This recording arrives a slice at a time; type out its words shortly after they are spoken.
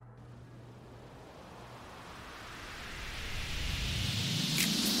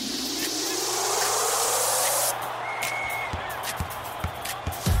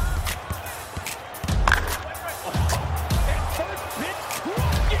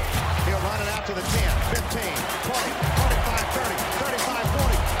out to the 10, 15, 20, 25, 30, 35,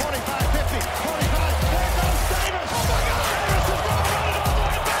 40, 45, 50, 45. There goes Davis. Oh, my God. Davis is going to run it all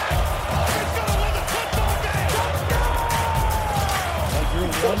the way back. He's going to win the football game. Like, your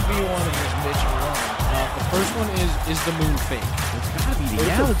 1v1 against Mitch and Ron. The first one is the moon fake. It's got to be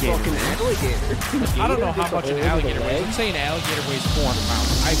the alligator, man. I don't know how much an alligator weighs. Let's say an alligator weighs 400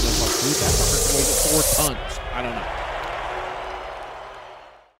 pounds. I go, fuck, dude, that fucker weighs 4 tons. I don't know.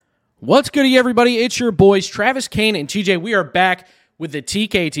 What's good, everybody? It's your boys, Travis, Kane, and TJ. We are back with the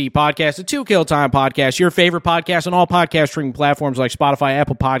TKT podcast, the Two Kill Time podcast, your favorite podcast on all podcast streaming platforms like Spotify,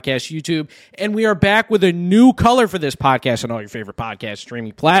 Apple Podcasts, YouTube. And we are back with a new color for this podcast on all your favorite podcast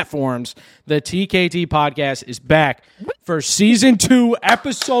streaming platforms. The TKT podcast is back for season 2,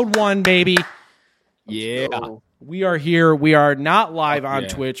 episode 1, baby. Yeah. We are here. We are not live on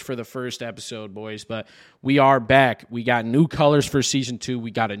Twitch for the first episode, boys, but we are back. We got new colors for season 2.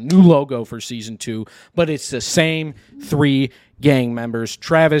 We got a new logo for season 2, but it's the same 3 gang members: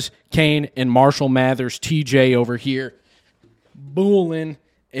 Travis, Kane, and Marshall Mathers. TJ over here, booling.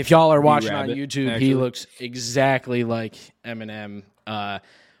 If y'all are watching on YouTube, he looks exactly like Eminem.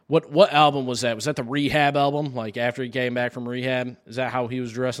 What album was that? Was that the Rehab album? Like after he came back from rehab? Is that how he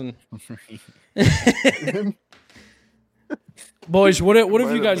was dressing? Boys, what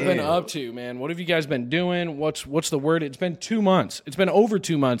have you guys been up to, man? What have you guys been doing? What's the word? It's been 2 months. It's been over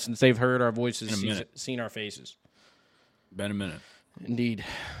 2 months since they've heard our voices, seen our faces. Been a minute. Indeed.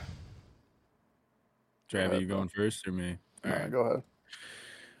 Travis, you going first or me? All right, go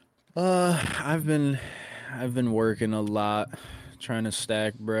ahead. I've been working a lot, trying to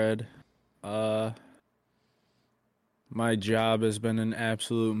stack bread. My job has been an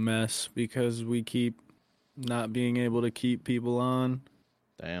absolute mess because we keep not being able to keep people on.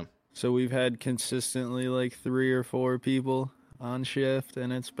 Damn. So we've had consistently like 3 or 4 people on shift,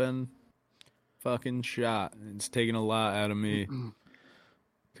 and it's been fucking shot. It's taken a lot out of me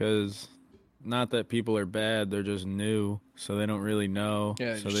because not that people are bad, they're just new, so they don't really know.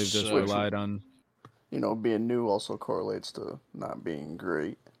 Yeah, so they've just relied on. You know, being new also correlates to not being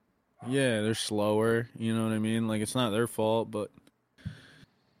great. Yeah, they're slower. You know what I mean? Like, it's not their fault, but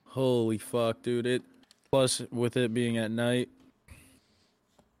holy fuck, dude. Plus, with it being at night,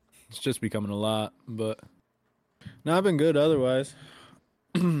 it's just becoming a lot. But no, I've been good otherwise.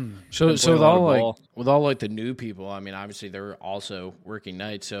 So with all the new people, I mean, obviously they're also working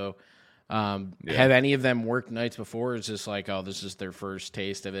nights. So, have any of them worked nights before? Or is this like, oh, this is their first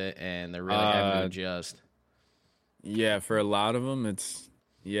taste of it, and they're really having to adjust? Yeah, for a lot of them,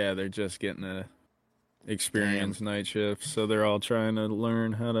 they're just getting to experience night shifts, so they're all trying to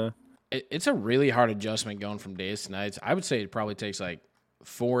learn how to. It's a really hard adjustment going from days to nights. I would say it probably takes like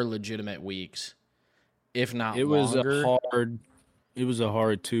 4 legitimate weeks, if not longer. It was a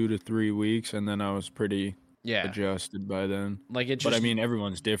hard 2 to 3 weeks, and then I was pretty adjusted by then. But I mean,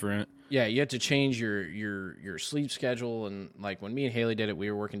 everyone's different. Yeah, you have to change your sleep schedule, and like when me and Haley did it,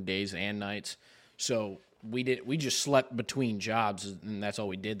 we were working days and nights, so we just slept between jobs, and that's all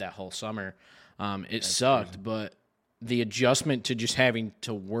we did that whole summer. It sucked, crazy. But the adjustment to just having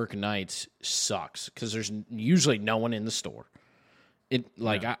to work nights sucks because there's usually no one in the store.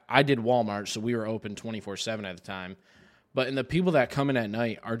 I did Walmart, so we were open 24/7 at the time. But the people that come in at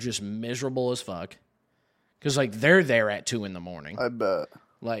night are just miserable as fuck because like they're there at 2 a.m. I bet.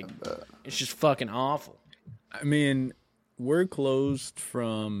 It's just fucking awful. I mean, we're closed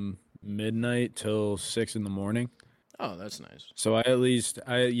from midnight till 6 a.m. Oh, that's nice. So I at least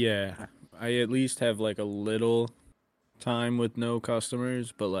have like a little time with no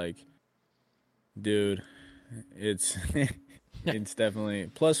customers, but like, dude, it's it's definitely.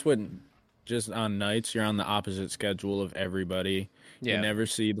 Plus, when just on nights, you're on the opposite schedule of everybody. Yeah. You never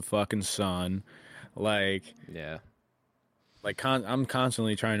see the fucking sun. Like, yeah. Like, I'm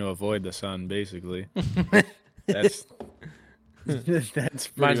constantly trying to avoid the sun, basically. That's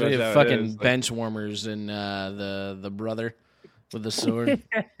reminds me of fucking bench warmers and the brother with the sword,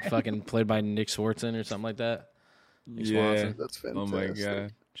 fucking played by Nick Swartzen or something like that. Nick Swanson. That's fantastic. Oh my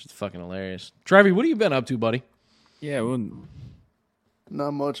god, just fucking hilarious. Trevi, what have you been up to, buddy? Yeah, well,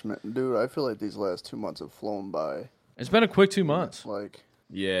 not much, man. Dude, I feel like these last 2 months have flown by. It's been a quick 2 months.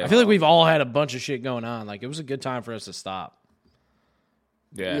 Yeah, I feel like we've all had a bunch of shit going on. Like, it was a good time for us to stop.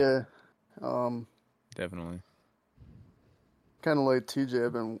 Yeah. Definitely. Kind of like TJ,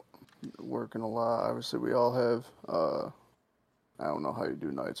 I've been working a lot. Obviously, we all have. I don't know how you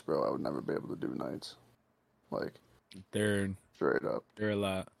do nights, bro. I would never be able to do nights. Like, they're straight up. They're a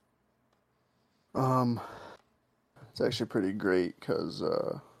lot. It's actually pretty great because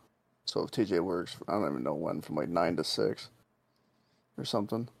so if TJ works, I don't even know when, from like 9 to 6 or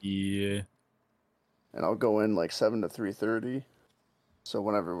something. Yeah. and I'll go in like 7 to 3:30. So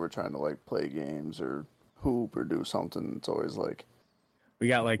whenever we're trying to like play games or hoop or do something, it's always like We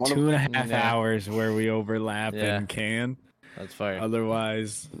got like 2.5 hours where we overlap Yeah. and can. That's fire.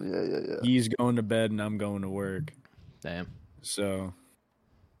 Otherwise, yeah. he's going to bed and I'm going to work. Damn. So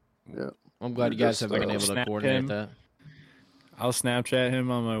Yeah. I'm glad you guys have been able to snap coordinate him. that. I'll Snapchat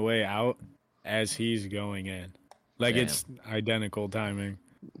him on my way out as he's going in. Like, Damn. it's identical timing.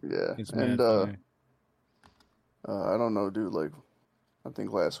 Yeah. It's And mad funny. I don't know, dude, like I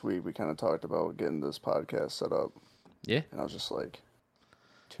think last week we kind of talked about getting this podcast set up. Yeah. And I was just like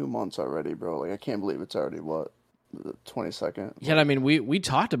 2 months already, bro. Like I can't believe it's already what, the 22nd. Yeah, I mean, we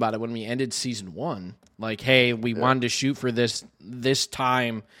talked about it when we ended season 1. Like, hey, we wanted to shoot for this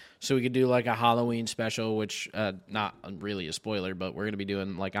time so we could do like a Halloween special, which not really a spoiler, but we're gonna be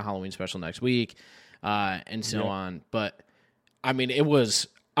doing like a Halloween special next week, and so on. But I mean, it was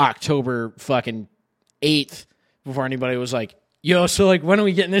October fucking 8th before anybody was like, yo, so like when are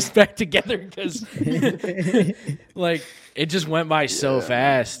we getting this back together? Because like it just went by so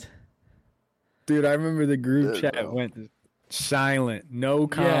fast. Dude, I remember the group Yeah, chat bro. went silent, no Yeah,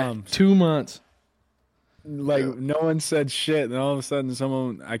 comms. 2 months. Like, no one said shit. And all of a sudden,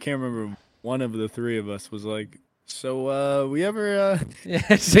 someone, I can't remember, one of the three of us was like, so, we ever, Yeah,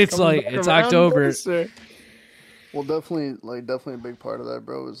 it's coming like back it's around October. this, or- Well, definitely a big part of that,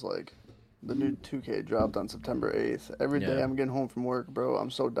 bro, is like the new 2K dropped on September 8th. Every day Yeah. I'm getting home from work, bro.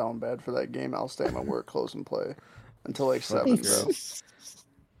 I'm so down bad for that game. I'll stay at my work close and play until like 7, bro.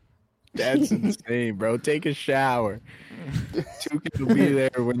 That's insane, bro. Take a shower. 2K will be there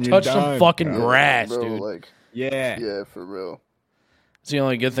when you're Touch done. some fucking bro. grass, bro, dude. like Yeah. yeah, for real. It's the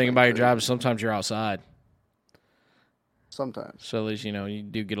only good thing about your job is sometimes you're outside. Sometimes. So at least, you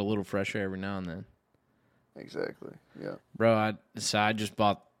do get a little fresh air every now and then. Exactly. Yeah. Bro, I just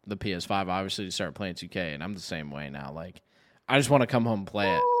bought the PS5, obviously, to start playing 2K, and I'm the same way now. Like, I just want to come home and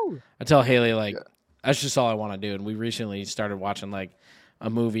play it. I tell Haley, like, that's just all I want to do. And we recently started watching, like, a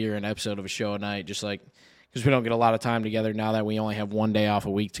movie or an episode of a show a night, just like, because we don't get a lot of time together now that we only have one day off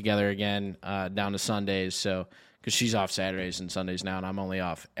a week together again, down to Sundays. So, because she's off Saturdays and Sundays now, and I'm only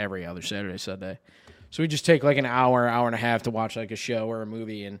off every other Saturday, Sunday. So we just take like an hour and a half to watch like a show or a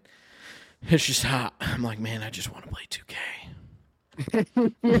movie, and it's just hot. I'm like, man, I just want to play 2K.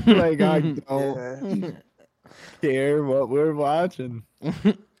 Like, I don't care what we're watching.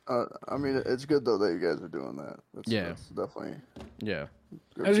 I mean, it's good though that you guys are doing that. That's definitely. Yeah.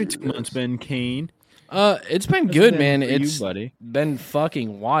 good How's for your you 2 months guys. been, Kane? It's been good, man. For you, It's buddy. been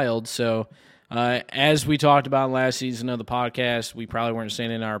fucking wild. So, as we talked about last season of the podcast, we probably weren't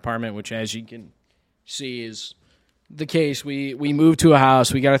staying in our apartment, which, as you can see, is the case. We moved to a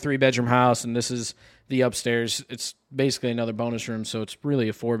house. We got a 3-bedroom house, and this is the upstairs. It's basically another bonus room, so it's really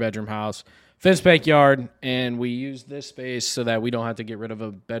a 4-bedroom house. Fenced backyard, and we use this space so that we don't have to get rid of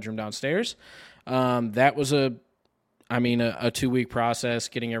a bedroom downstairs. That was a 2-week process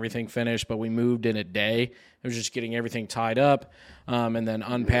getting everything finished, but we moved in a day. It was just getting everything tied up, and then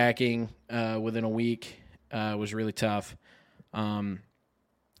unpacking within a week was really tough.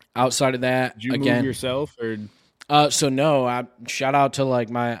 Outside of that, Did you again, move yourself, or so no, I shout out to like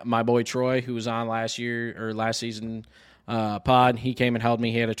my boy Troy, who was on last season pod. He came and helped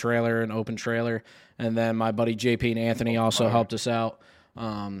me. He had a trailer, an open trailer, and then my buddy JP and Anthony also helped us out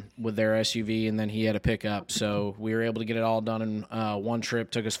with their SUV, and then he had a pickup. So we were able to get it all done in one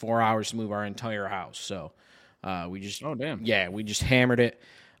trip. Took us 4 hours to move our entire house. So we just we just hammered it.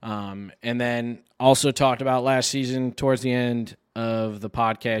 And then also talked about last season towards the end of the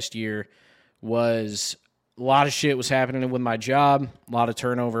podcast year was a lot of shit was happening with my job, a lot of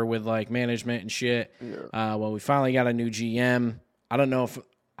turnover with like management and shit. Well, we finally got a new GM. I don't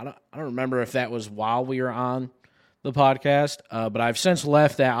remember if that was while we were on the podcast, but I've since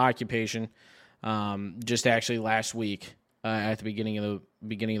left that occupation. Just actually last week at the beginning of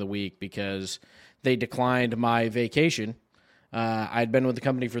the week because they declined my vacation. I'd been with the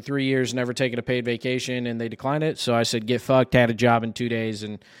company for 3 years, never taken a paid vacation, and they declined it. So I said, "Get fucked." Had a job in 2 days,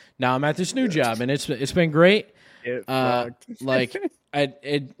 and now I'm at this new job, and it's been great. Like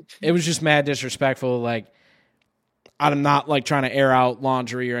it was just mad disrespectful. Like I'm not like trying to air out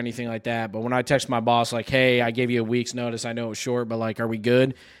laundry or anything like that. But when I text my boss, like, "Hey, I gave you a week's notice. I know it was short, but like, are we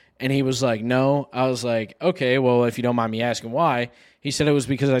good?" And he was like, "No." I was like, "Okay, well, if you don't mind me asking why." He said it was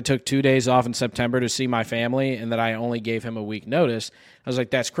because I took 2 days off in September to see my family and that I only gave him a week notice. I was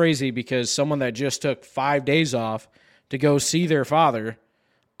like, that's crazy because someone that just took 5 days off to go see their father,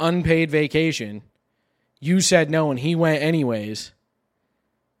 unpaid vacation, you said no and he went anyways.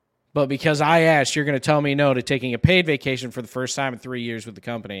 But because I asked, you're going to tell me no to taking a paid vacation for the first time in 3 years with the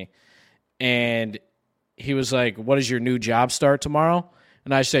company. And he was like, "What does your new job start tomorrow?"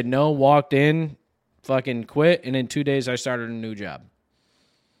 And I said, "No." Walked in, fucking quit, and in 2 days I started a new job.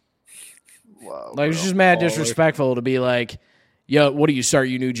 Wow. Like, it was just mad disrespectful to be like, "Yo, what do you start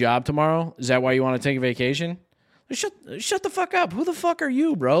your new job tomorrow? Is that why you want to take a vacation?" Shut the fuck up. Who the fuck are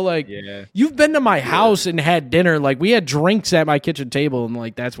you, bro? Like, you've been to my house and had dinner. Like, we had drinks at my kitchen table, and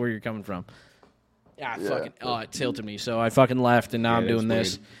like that's where you're coming from. Yeah, it tilted me. So I fucking left, and now I'm doing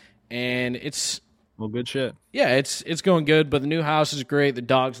this, and it's good shit. Yeah, it's going good. But the new house is great. The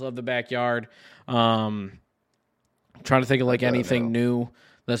dogs love the backyard. Trying to think of like anything new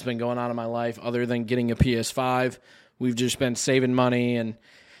that's been going on in my life other than getting a PS5. We've just been saving money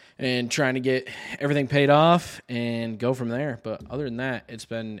and trying to get everything paid off and go from there. But other than that, it's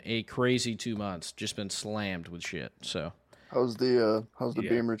been a crazy 2 months. Just been slammed with shit. So how's the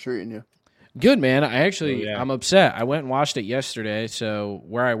Beamer treating you? Good, man. I'm upset. I went and watched it yesterday. So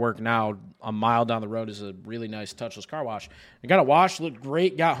where I work now, a mile down the road is a really nice touchless car wash. I got it washed, looked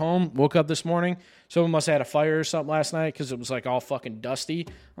great, got home, woke up this morning. Someone must have had a fire or something last night because it was like all fucking dusty.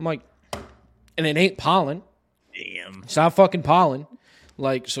 I'm like, and it ain't pollen. Damn. It's not fucking pollen.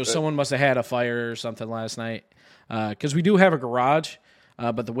 Like, so someone must have had a fire or something last night. Because we do have a garage,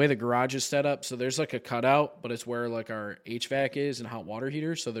 but the way the garage is set up, so there's like a cutout, but it's where like our HVAC is and hot water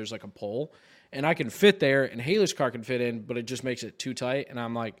heater. So there's like a pole. And I can fit there, and Haley's car can fit in, but it just makes it too tight. And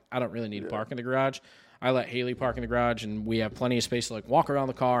I'm like, I don't really need to park in the garage. I let Haley park in the garage, and we have plenty of space to like walk around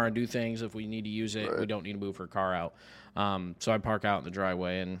the car and do things if we need to use it. Right. We don't need to move her car out. So I park out in the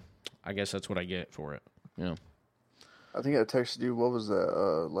driveway, and I guess that's what I get for it. Yeah. I think I texted you, what was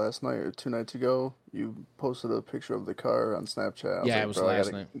that, last night or 2 nights ago? You posted a picture of the car on Snapchat. It was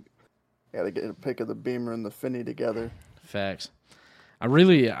last night. I got to get a pic of the Beamer and the Finny together. Facts. I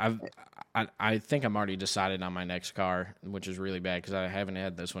think I'm already decided on my next car, which is really bad because I haven't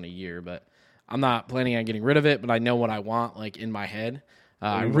had this one a year, but I'm not planning on getting rid of it, but I know what I want, like, in my head.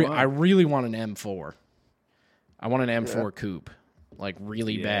 I really want an M4. I want an M4 coupe. Like,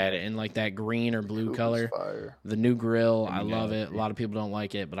 really bad, and like that green or blue color. The new grill, I love it. A lot of people don't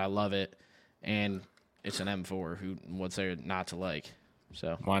like it, but I love it. And it's an M4. What's there not to like?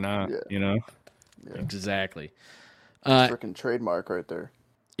 So why not? You know? Yeah. Exactly. Freaking trademark right there.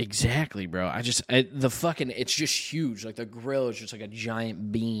 Exactly, bro. It's just huge. Like, the grill is just like a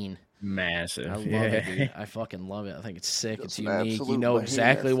giant bean. Massive. I love it, dude. I fucking love it. I think it's sick. It's unique. You know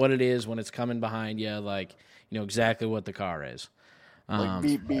exactly what it is when it's coming behind you. Like, you know exactly what the car is. Like,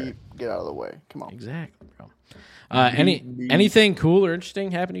 beep, beep, get out of the way. Come on. Exactly, bro. Anything cool or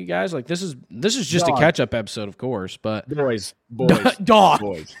interesting happen to you guys? Like, this is just a catch-up episode, of course, but... Boys. Dog.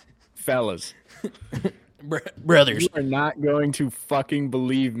 Boys. Fellas. Brothers. You are not going to fucking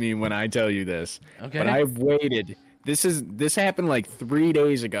believe me when I tell you this. Okay. But I've waited. This happened like 3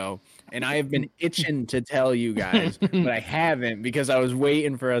 days ago, and I have been itching to tell you guys, but I haven't because I was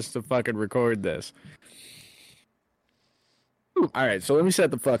waiting for us to fucking record this. All right, so let me set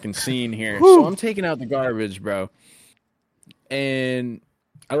the fucking scene here. So I'm taking out the garbage, bro. And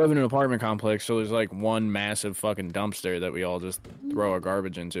I live in an apartment complex, so there's like one massive fucking dumpster that we all just throw our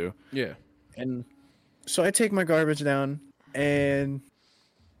garbage into. Yeah. And so I take my garbage down, and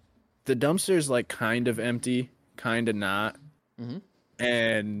the dumpster's like kind of empty, kind of not. Mm-hmm.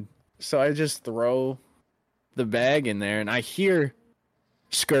 And so I just throw the bag in there, and I hear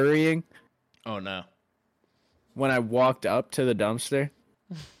scurrying. Oh, no. When I walked up to the dumpster.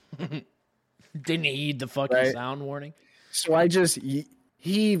 Didn't heed the fucking sound warning. So I just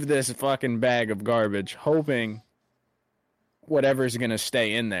heave this fucking bag of garbage, hoping whatever's going to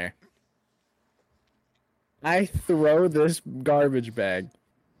stay in there. I throw this garbage bag.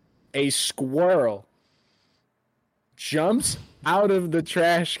 A squirrel jumps out of the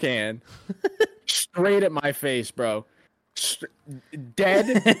trash can straight at my face, bro. Dead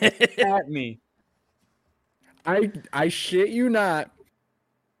at me. I shit you not.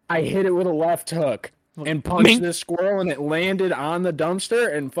 I hit it with a left hook and punched this squirrel, and it landed on the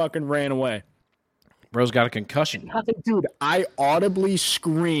dumpster and fucking ran away. Bro's got a concussion. Dude, I audibly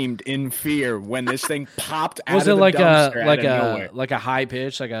screamed in fear when this thing popped out of the Was dumpster. it like a high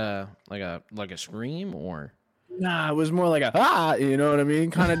pitch, like a scream, or? Nah, it was more like a you know what I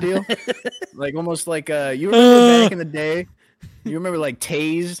mean, kind of deal. Like almost like you remember back in the day? You remember like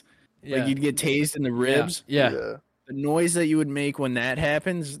tased? Yeah. Like you'd get tased in the ribs. Yeah. The noise that you would make when that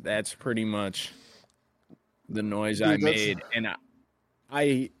happens, that's pretty much the noise I made. And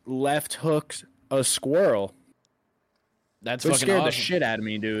I left hooked a squirrel. That's fucking scared awesome. The shit out of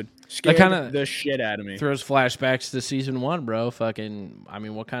me, dude. Scared the shit out of me. Throws flashbacks to season 1, bro. Fucking, I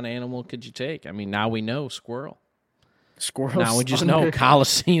mean, what kind of animal could you take? I mean, now we know squirrel. Squirrel. Now we just know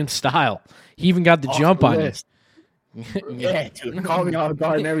Coliseum style. He even got the jump on it. Yeah, dude. Call me off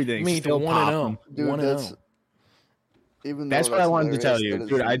guard and everything. I mean, Still 1-0. Dude, 1-0. even though That's what I wanted to tell hilarious, you, that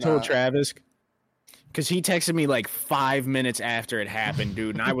dude. is I told not- Travis because he texted me like 5 minutes after it happened,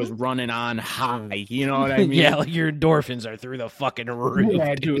 dude, and I was running on high. You know what I mean? Yeah, like your endorphins are through the fucking roof.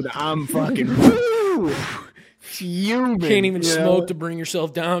 Yeah, dude. I'm fucking woo, fuming. Can't even you know? smoke to bring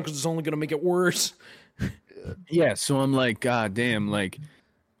yourself down because it's only going to make it worse. Yeah, so I'm like, God damn, like,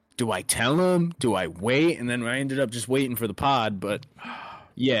 do I tell him? Do I wait? And then I ended up just waiting for the pod, but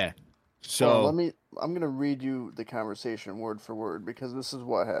yeah. So Hold on, I'm gonna read you the conversation word for word because this is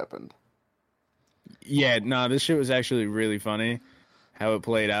what happened. yeah, no, this shit was actually really funny how it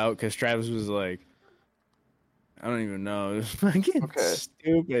played out because Travis was like, I don't even know. It was fucking Okay.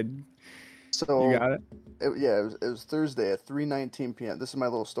 stupid. So You got it? it was Thursday at 3:19 p.m. This is my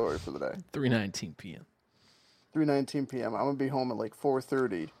little story for the day. 3:19 p.m. 3:19 p.m. I'm gonna be home at like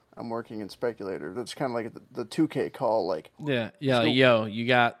 4:30. I'm working in Speculator. That's kind of like the 2K call. Like, Yeah, yo, you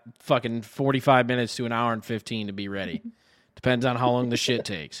got fucking 45 minutes to an hour and 15 to be ready. Depends on how long the shit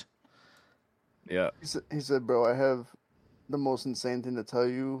takes. Yeah. he said, bro, I have the most insane thing to tell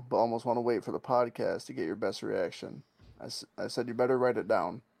you, but almost want to wait for the podcast to get your best reaction. I said, you better write it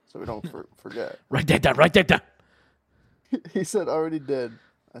down so we don't forget. Write that down. Write that down. He said, already did.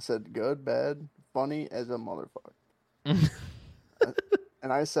 I said, good, bad, funny as a motherfucker.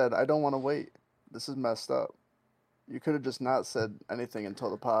 And I said, I don't want to wait. This is messed up. You could have just not said anything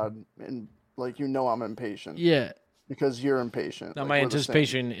until the pod, and like I'm impatient. Yeah. Because you're impatient. Now Like, my we're the same.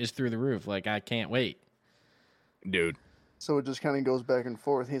 anticipation is through the roof. Like I can't wait. Dude. So it just kind of goes back and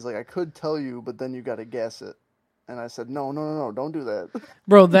forth. He's like, I could tell you, but then you got to guess it. And I said, no, don't do that.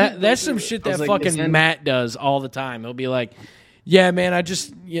 Bro, that's some shit I was that like, fucking listen. Matt does all the time. He'll be like, yeah, man,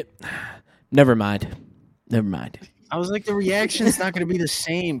 never mind. I was like, the reaction's not going to be the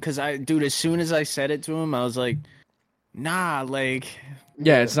same because dude, as soon as I said it to him, I was like, nah, like,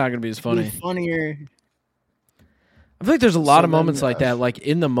 Yeah, it's not going to be as funny. be funnier. I feel like there's a lot So of moments then, like that, like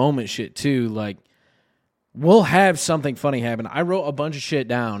in the moment shit too. Like we'll have something funny happen. I wrote a bunch of shit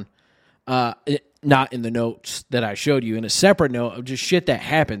down, not in the notes that I showed you, in a separate note of just shit that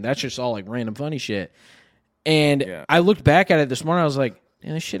happened. That's just all like random funny shit. And Yeah. I looked back at it this morning. I was like,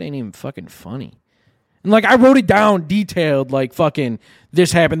 man, this shit ain't even fucking funny. And like I wrote it down detailed, like fucking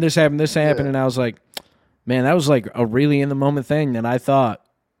this happened, and I was like, man, that was like a really in the moment thing that I thought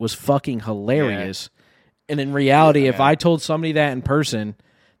was fucking hilarious. And in reality, if I told somebody that in person,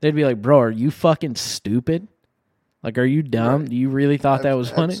 they'd be like, bro, are you fucking stupid? Like, are you dumb? Right. Do you really thought that was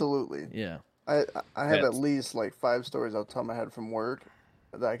funny? Absolutely. Yeah. I have Yeah. at least like 5 stories off the top of my head from work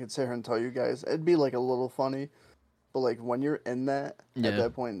that I could sit here and tell you guys. It'd be like a little funny, but like when you're in that Yeah. at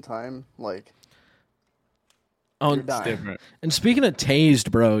that point in time, like Oh, you're dying. Different. and speaking of tased,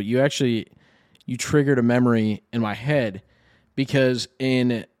 bro, you triggered a memory in my head because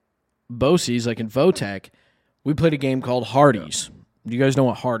in BOCES, like in Votech, we played a game called Hardee's. Do you guys know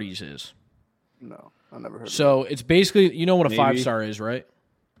what Hardee's is? No, I never heard. So it's basically, you know what a Maybe. 5-star is, right?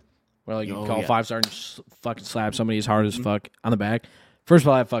 Where like you Oh, call yeah. 5-star and fucking slap somebody as hard as fuck on the back. First of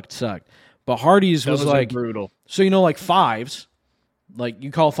all, that fucking sucked. But Hardee's That was like, brutal. so you know, like 5s, like you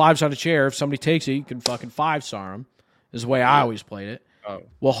call 5s on a chair. If somebody takes it, you can fucking 5-star them. Is the way I always played it. Oh.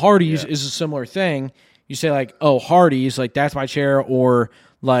 Well, Hardee's Yeah. is a similar thing. You say like, oh, Hardee's, like that's my chair, or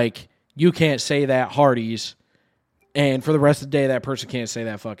like you can't say that Hardee's, and for the rest of the day, that person can't say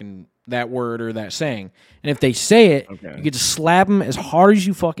that word or that saying. And if they say it, Okay. you get to slap them as hard as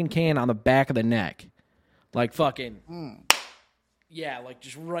you fucking can on the back of the neck, like fucking, yeah, like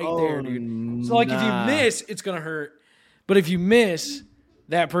just right there, dude. So like if you miss, it's gonna hurt, but if you miss,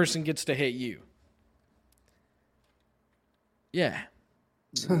 that person gets to hit you. Yeah.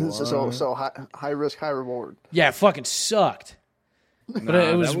 so high risk, high reward. Yeah, it fucking sucked. But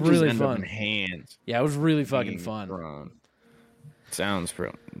it was that would just really end up fun. in hands. Yeah, it was really fucking being fun. thrown. Sounds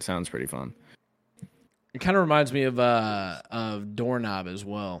pretty fun. It kind of reminds me of Doorknob as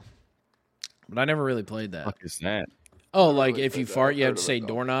well. But I never really played that. What is that? Oh, like really if you played that. fart, I've you have heard to of say it, though.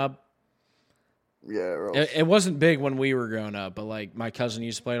 doorknob. Yeah, or else. It wasn't big when we were growing up, but like my cousin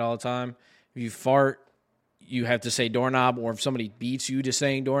used to play it all the time. If you fart, you have to say doorknob, or if somebody beats you to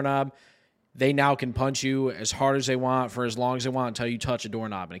saying doorknob, they now can punch you as hard as they want for as long as they want until you touch a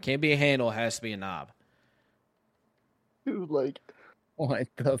doorknob. And it can't be a handle, it has to be a knob. Dude, like What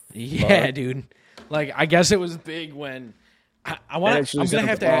the Yeah, dude. Like, I guess it was big when I want That to. I'm actually gonna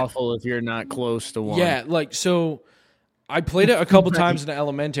have sounds to. awful if you're not close to one. Yeah, like so. I played it a couple times in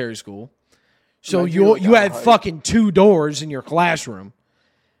elementary school. So Imagine you like you on had height. fucking 2 doors in your classroom,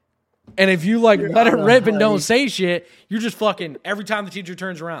 and if you like let it on rip and don't height. say shit, you're just fucking every time the teacher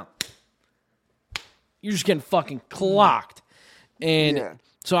turns around. you're just getting fucking clocked. And Yeah.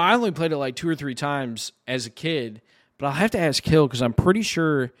 so I only played it like 2 or 3 times as a kid, but I'll have to ask Hill because I'm pretty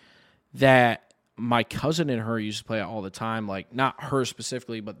sure that my cousin and her used to play it all the time. Like, not her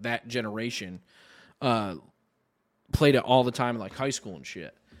specifically, but that generation played it all the time in like high school and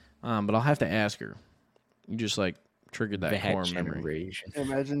shit. But I'll have to ask her. You just like triggered that core memory.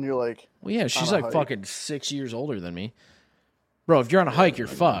 Imagine you're like, Well, yeah, she's on a like hike. fucking 6 years older than me. Bro, if you're on a hike, you're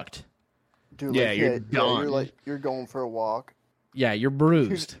fucked. dude, Yeah, like, you're done. you're like, you're going for a walk. Yeah, you're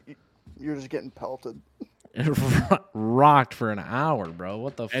bruised. You're just getting pelted. Rocked for an hour, bro.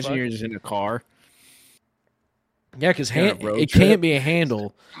 What the Imagine fuck? you're just in a car. Yeah, because on a road it trip. can't be a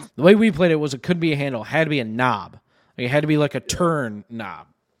handle. The way we played it was it couldn't be a handle. It had to be a knob. Like, it had to be like a turn knob.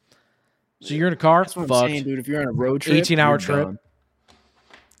 So you're in a car, That's what I'm fucked. saying, dude. If you're on a road trip, 18-hour you're trip. done.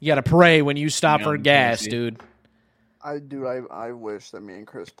 You got to pray when you stop for Young gas, pussy. dude. I wish that me and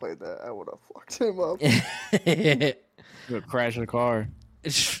Chris played that. I would have fucked him up. You're crashing a car.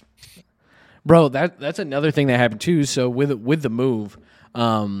 Bro, that's another thing that happened too. So with the move,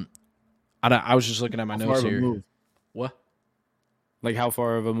 I was just looking at my How far notes of a here. move? What? Like, how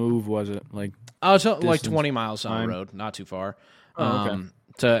far of a move was it? Like, Oh, it's like Distance, 20 miles on the time? road, not too far. Oh,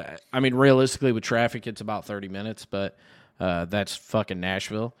 okay. Realistically, with traffic, it's about 30 minutes, but that's fucking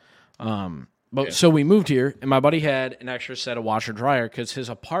Nashville. So we moved here, and my buddy had an extra set of washer dryer because his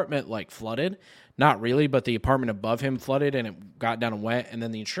apartment like flooded. Not really, but the apartment above him flooded, and it got down and wet. And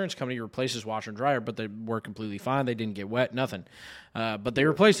then the insurance company replaced his washer and dryer, but they were completely fine. They didn't get wet, nothing. But they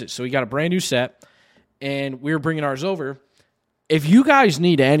replaced it, so he got a brand new set, and we were bringing ours over. If you guys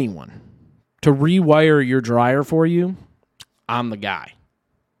need anyone to rewire your dryer for you, I'm the guy.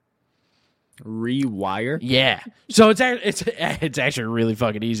 Rewire? Yeah. So it's actually really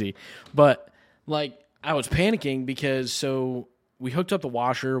fucking easy. But like I was panicking because so we hooked up the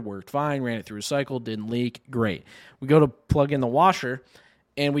washer, worked fine, ran it through a cycle, didn't leak, great. We go to plug in the washer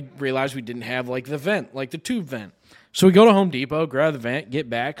and we realized we didn't have like the vent, like the tube vent. So we go to Home Depot, grab the vent, get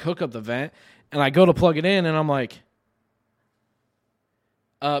back, hook up the vent, and I go to plug it in and I'm like,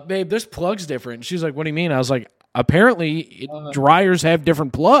 babe, this plug's different. And she's like, what do you mean? I was like, apparently dryers have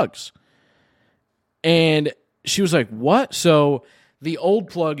different plugs. And she was like, what? So the old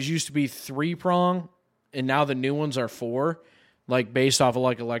plugs used to be 3-prong, and now the new ones are 4, like based off of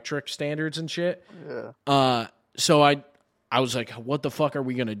like electric standards and shit. Yeah. So I was like, what the fuck are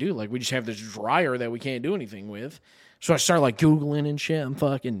we going to do? Like, we just have this dryer that we can't do anything with. So I started like Googling and shit. I'm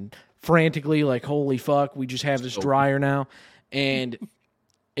fucking frantically like, holy fuck, we just have this dryer now. And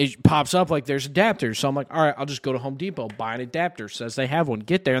it pops up like there's adapters. So I'm like, all right, I'll just go to Home Depot, buy an adapter. Says they have one.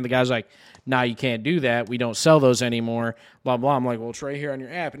 Get there. And the guy's like, nah, you can't do that. We don't sell those anymore. Blah, blah. I'm like, well, it's right here on your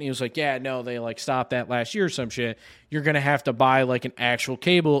app. And he was like, yeah, no, they like stopped that last year or some shit. You're going to have to buy like an actual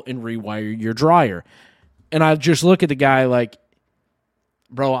cable and rewire your dryer. And I just look at the guy like,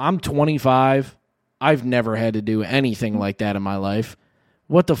 bro, I'm 25. I've never had to do anything like that in my life.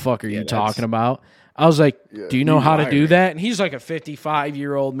 What the fuck are you talking about? I was like, do you know how to do that? And he's like a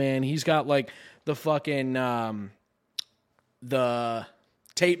 55-year-old man. He's got like the fucking the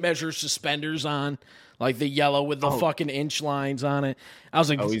tape measure suspenders on, like the yellow with the fucking inch lines on it. I was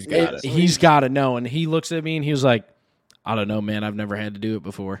like, he's got to know. And he looks at me and he was like, I don't know, man. I've never had to do it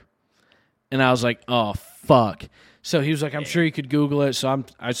before. And I was like, oh, fuck. So he was like, I'm sure you could Google it. So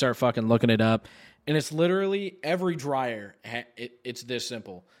I start fucking looking it up. And it's literally every dryer. It's this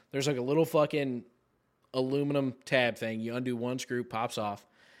simple. There's like a little fucking aluminum tab thing. You undo one screw, pops off.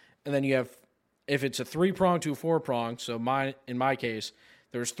 And then you have, if it's a 3-prong to a 4-prong, so in my case,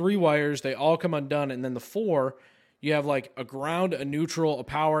 there's 3 wires. They all come undone. And then the 4, you have like a ground, a neutral, a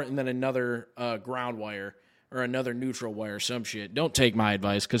power, and then another ground wire or another neutral wire, some shit. Don't take my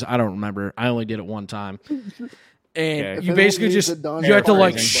advice because I don't remember. I only did it one time. And you basically just, you have to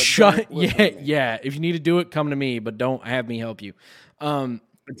like shut. Yeah. If you need to do it, come to me, but don't have me help you.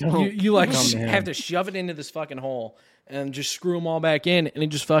 You like have to shove it into this fucking hole and just screw them all back in, and it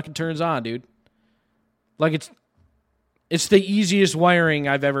just fucking turns on, dude. Like it's the easiest wiring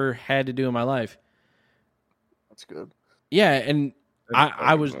I've ever had to do in my life. That's good. Yeah, and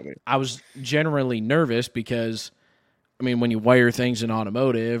I was generally nervous because, I mean, when you wire things in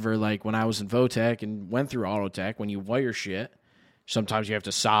automotive, or like when I was in Votech and went through Autotech, when you wire shit, sometimes you have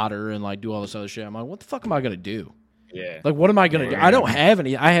to solder and like do all this other shit. I'm like, what the fuck am I gonna do? Yeah. Like, what am I gonna do? I don't have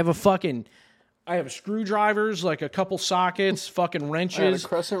any. I have screwdrivers, like a couple sockets, fucking wrenches. A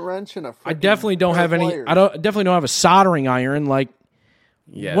crescent wrench and a. I definitely don't have any. Definitely don't have a soldering iron. Like,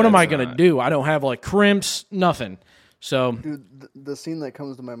 what am I gonna do? I don't have like crimps, nothing. So, dude, the scene that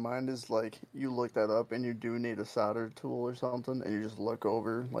comes to my mind is like you look that up and you do need a solder tool or something, and you just look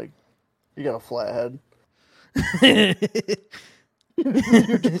over like you got a flathead. You're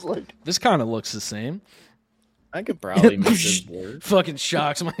just like, This kind of looks the same. I could probably make this work. Fucking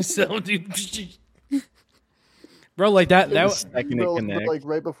shocks myself, dude. Bro, like that Second it but connects. like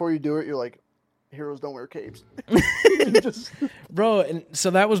right before you do it, you're like, heroes don't wear capes. You just, bro, and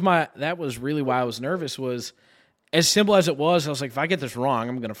so that was really why I was nervous. Was as simple as it was. I was like, if I get this wrong,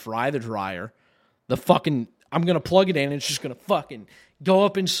 I'm gonna fry the dryer. I'm gonna plug it in. And it's just gonna fucking go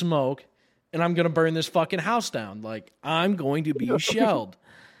up in smoke, and I'm gonna burn this fucking house down. Like I'm going to be shelled.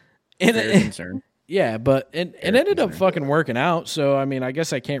 And Fair concern. yeah, but it ended up fucking working out. So I mean, I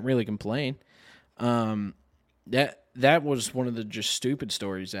guess I can't really complain. That was one of the just stupid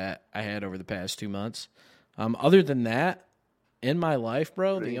stories that I had over the past 2 months. Other than that, in my life,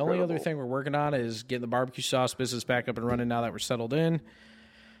 bro, the only other thing we're working on is getting the barbecue sauce business back up and running now that we're settled in.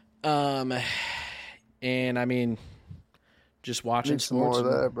 And I mean, just watching need some more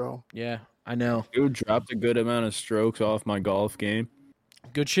sports. of that, bro. Yeah, I know. Dude dropped a good amount of strokes off my golf game.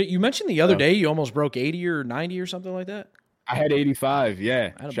 Good shit. You mentioned the other day you almost broke 80 or 90 or something like that. I had 85, yeah.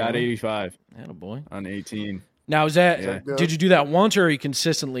 Attaboy. Shot 85 Attaboy. on 18. Now, is that Yeah. did you do that once, or are you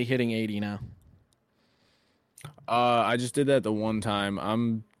consistently hitting 80 now? I just did that the one time.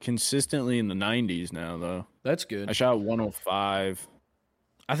 I'm consistently in the 90s now, though. That's good. I shot 105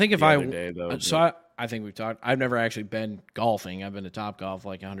 I think if the I other day, though. so I think we've talked. I've never actually been golfing. I've been to Top Golf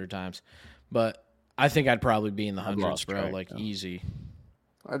like 100 times, but I think I'd probably be in the hundreds, lost bro. track, like though. easy.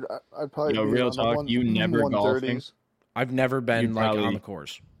 I'd probably Yo, be real around the talk, you never 130s. golfing? I've never been You'd like on probably- the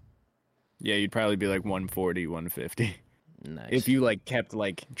course. Yeah, you'd probably be like 140, 150. Nice. If you like kept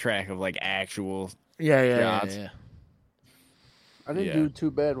like track of like actual. yeah. shots. I didn't Yeah. do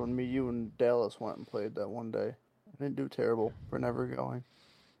too bad when you and Dallas went and played that one day. I didn't do terrible for never going.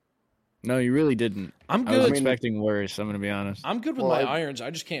 No, you really didn't. I'm I was good. expecting worse. I'm gonna be honest. I'm good with Well, my I- irons. I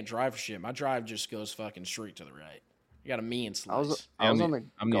just can't drive for shit. My drive just goes fucking straight to the right. You got a mean slice. I was I'm on the- the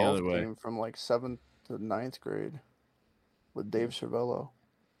I'm the golf other way. team from like 7th to 9th grade with Dave Cervello.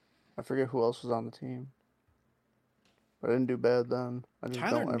 I forget who else was on the team. But I didn't do bad then. I just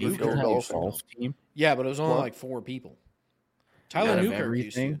Tyler don't ever Newkirk go used to golfing. golf team. Yeah, but it was only What? like 4 people. Tyler Out of Newkirk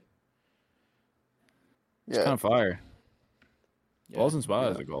used to. everything? It's Yeah, kind of fire. Yeah. Balls and Spa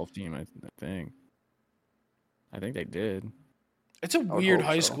is a golf team, I think. I think they did. It's a would weird hope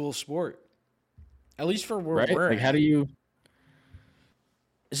high so. school sport. At least for where Right? we're Like, at. how do you?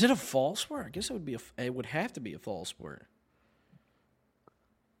 Is it a fall sport? I guess it would be. It would have to be a fall sport.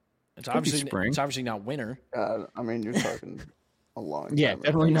 It's Could be obviously spring. It's obviously not winter. I mean, you're talking a long time. Yeah, ago.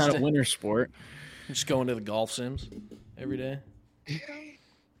 definitely not a winter sport. Just going to the golf sims every day.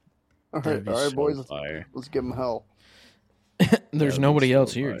 All That'd right, be so boys, fire. let's give them hell. There's That'd be nobody so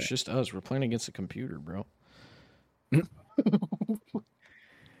else here. fire. It's just us. We're playing against the computer, bro.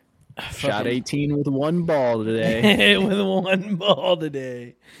 Shot 18 with one ball today. With one ball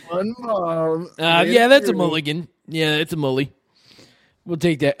today. One ball. Yeah, that's a mulligan. Yeah, it's a mully. We'll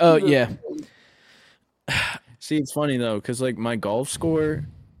take that. Yeah. See, it's funny though, because like my golf score,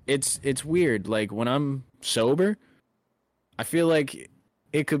 it's weird. Like when I'm sober, I feel like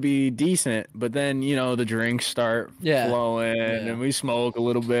it could be decent, but then the drinks start Yeah. flowing, Yeah. and we smoke a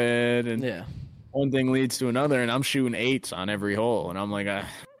little bit, and Yeah. one thing leads to another, and I'm shooting 8s on every hole, and I'm like,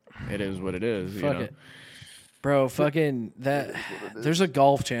 it is what it is. Fuck it. Bro, fucking that. There's a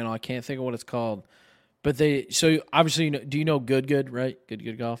golf channel. I can't think of what it's called. But so obviously, do you know Good, right?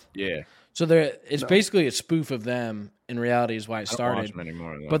 Good Golf? Yeah. So it's basically a spoof of them. In reality, is why it I don't watch started. them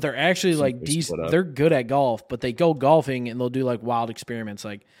anymore, though. But they're actually like Super decent. split up. They're good at golf, but they go golfing and they'll do like wild experiments.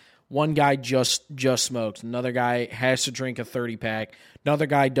 Like one guy just smokes, another guy has to drink a 30-pack, another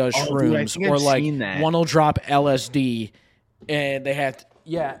guy does Oh, dude, I shrooms, think or I've like seen that. one will drop LSD, and they have to.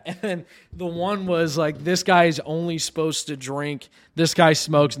 Yeah, and then the one was like this guy's only supposed to drink, this guy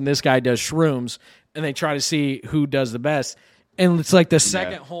smokes, and this guy does shrooms, and they try to see who does the best. And it's like the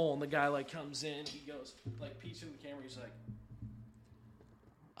second hole, and the guy like comes in, he goes like peeks in the camera, he's like,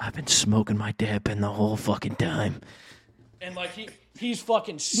 "I've been smoking my dab pen the whole fucking time," and like he's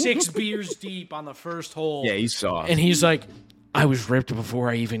fucking 6 beers deep on the first hole. Yeah, he's soft. And he's like, "I was ripped before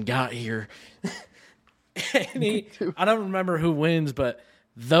I even got here." And I don't remember who wins, but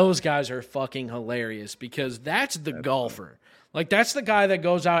those guys are fucking hilarious because that's the golfer. Like, that's the guy that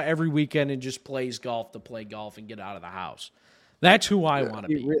goes out every weekend and just plays golf to play golf and get out of the house. That's who I want to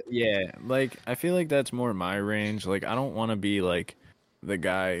be. Yeah, like I feel like that's more my range. Like I don't want to be like the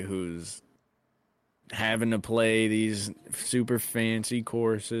guy who's having to play these super fancy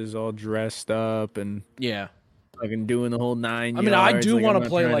courses all dressed up and Yeah. fucking doing the whole 9 I mean, I yards. do Like, want I'm to not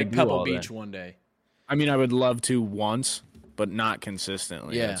play trying like do Pebble all Beach that. one day. I mean, I would love to once, but not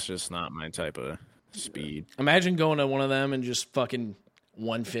consistently. Yeah. It's just not my type of speed. Imagine going to one of them and just fucking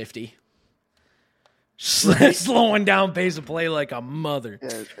 150. Slowing down pace of play like a mother.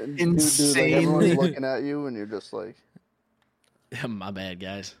 Yeah, and Insanely. Dude, like everyone's looking at you, and you're just like, My bad,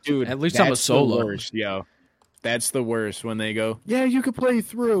 guys. Dude, At least I'm a that's solo. The worst, yo. That's the worst when they go, yeah, you could play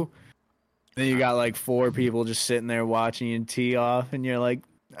through. Then you got like 4 people just sitting there watching you tee off, and you're like,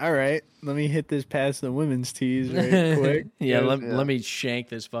 all right, let me hit this past the women's tees right quick. Yeah, let me shank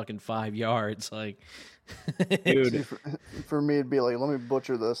this fucking 5 yards. Like, Dude. see, for me, it'd be like, let me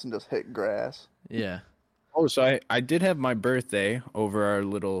butcher this and just hit grass. yeah, Oh, so I did have my birthday over our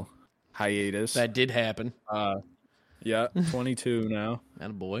little hiatus. that did happen. Yeah, 22 now.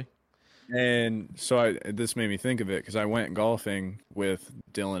 Attaboy. And so this made me think of it because I went golfing with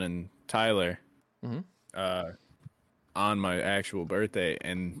Dylan and Tyler on my actual birthday,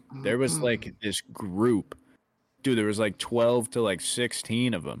 and there was like this group. Dude, there was like 12 to like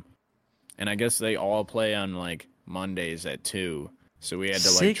 16 of them. And I guess they all play on like Mondays at 2. So we had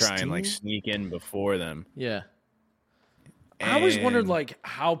to like try and like 16? sneak in before them. Yeah. I always wondered And- like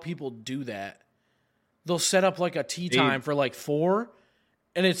how people do that. They'll set up like a tee time for like 4,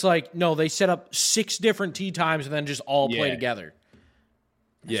 and it's like no, they set up 6 different tee times and then just all play Yeah. together.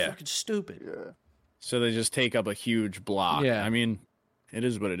 That's Yeah. fucking stupid. Yeah. So they just take up a huge block. Yeah. I mean, it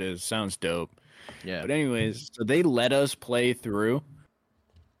is what it is. Sounds dope. Yeah. But anyways, so they let us play through.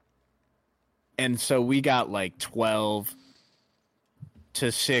 And so we got like 12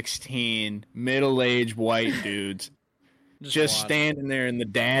 to 16 middle-aged white dudes just watch. standing there in the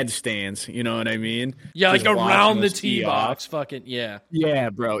dad stands, you know what I mean? Yeah, like Just around watching the us tee tee box. off. Fucking yeah.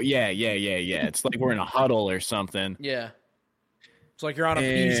 Yeah, bro. Yeah. It's like we're in a huddle or something. Yeah. It's like you're on a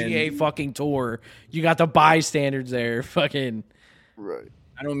And- PGA fucking tour. You got the bystanders there. Fucking Right.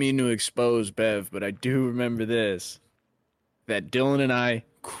 I don't mean to expose Bev, but I do remember this. That Dylan and I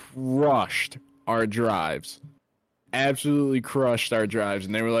crushed our drives. Absolutely crushed our drives.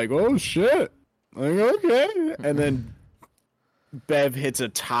 And they were like, oh, shit. Like, okay. And then Bev hits a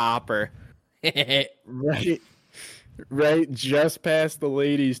topper right just past the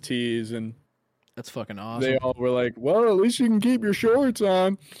ladies' tees. And that's fucking they awesome. all were like, well, at least you can keep your shorts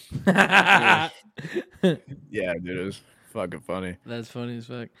on. Yeah, dude, it was fucking funny. That's funny as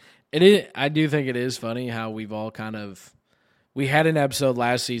fuck. It is. I do think it is funny how we've all kind of. We had an episode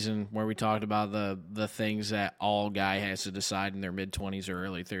last season where we talked about the things that all guy has to decide in their mid-20s or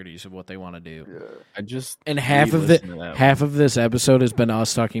early 30s of what they want to do. Yeah. I just And half of this episode has been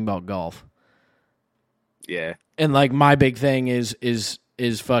us talking about golf. Yeah. And like my big thing is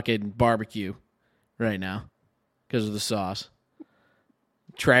fucking barbecue right now because of the sauce.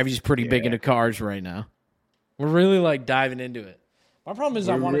 Travis pretty big into cars right now. We're really like diving into it. My problem is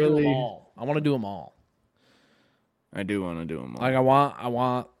I want to do them all. I want to do them all. I do want to do them all. Like I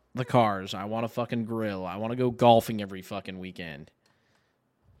want the cars. I want to fucking grill. I want to go golfing every fucking weekend.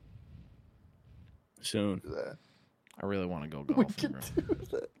 Soon. That. I really want to go We golfing. can Bro. do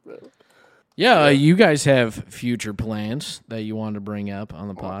that, bro. Yeah, you guys have future plans that you wanted to bring up on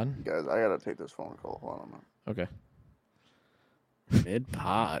the pod. Guys, I gotta take this phone call. Hold on. Okay. Mid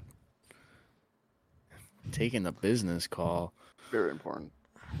pod. Taking the business call. Very important.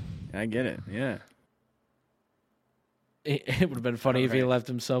 I get it. Yeah. It would have been funny if he left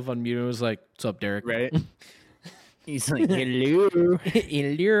himself on mute and was like, "What's up, Derek?" Right? He's like, hello.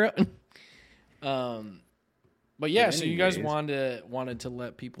 But yeah, But so you guys anyways. wanted to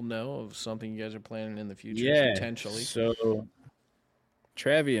let people know of something you guys are planning in the future, Yeah. potentially. So,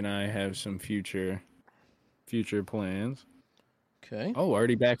 Travi and I have some future plans. Okay. Oh,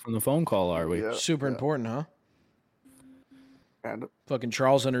 already back from the phone call, are we? Yeah. Super important, huh? And Fucking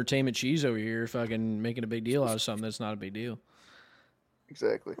Charles Entertainment Cheese over here, fucking making a big deal out of something that's not a big deal.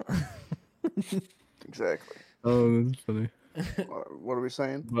 exactly. Exactly. Oh, that's funny. What are we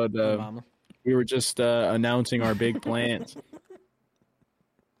saying? But Mama. we were just announcing our big plans.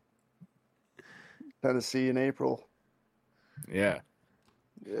 Tennessee in April. Yeah.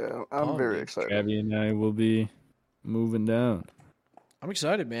 Yeah, I'm Oh, very dude. excited. Travi and I will be moving down. I'm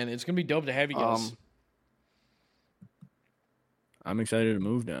excited, man. It's gonna be dope to have you guys. I'm excited to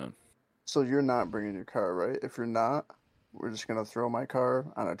move down. So you're not bringing your car, right? If you're not, we're just gonna throw my car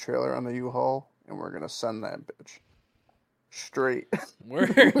on a trailer on the U-Haul, and we're gonna send that bitch straight.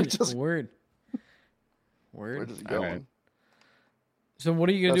 Word. just- Word. We're Word. just All going. right. So what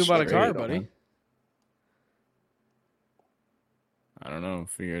are you gonna That's do about a straight car, up, buddy? man. I don't know.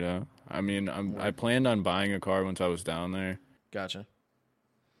 Figure it out. I mean, I planned on buying a car once I was down there Gotcha.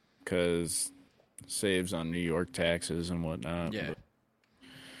 because saves on New York taxes and whatnot. Yeah. but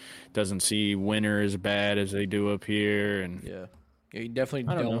doesn't see winter as bad as they do up here, and Yeah. Yeah, you definitely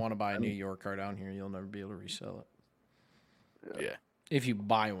I don't don't know. want to buy a New York car down here. You'll never be able to resell it. Yeah. If you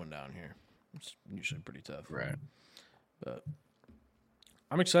buy one down here, it's usually pretty tough. Right. But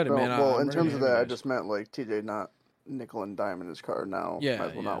I'm excited, No, man. well, I'm in ready terms to of have you that, I guys. just meant like TJ not nickel and dime in his car now. Yeah, Might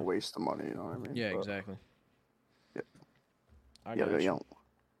as well yeah. not waste the money. You know what I mean? Yeah, But, exactly. Yeah. I Yeah, got you. yeah.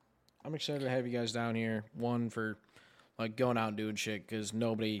 I'm excited to have you guys down here. One, for like going out and doing shit, because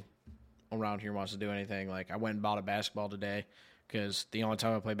nobody around here wants to do anything. Like, I went and bought a basketball today, because the only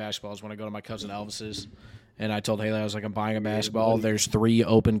time I play basketball is when I go to my cousin Elvis's. And I told Haley, I was like, I'm buying a basketball. There's 3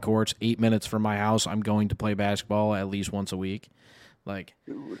 open courts, 8 minutes from my house. I'm going to play basketball at least once a week. Like,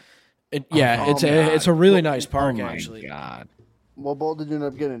 Dude. it's a really nice park, Oh my actually. God. What ball did you end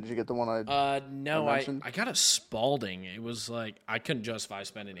up getting? Did you get the one No, I I mentioned? got a Spalding. It was like, I couldn't justify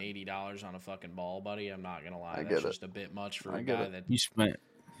spending $80 on a fucking ball, buddy. I'm not going to lie. I That's get it. just a bit much for I a get guy it. that... You spent.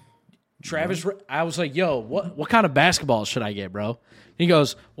 Travis, I was like, yo, what kind of basketball should I get, bro? He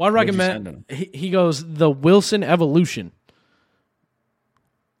goes, well, I What'd you recommend... send He goes, the Wilson Evolution.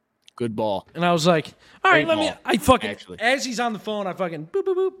 Good ball. And I was like, all right, Great ball, I fucking... actually. As he's on the phone, I fucking boop,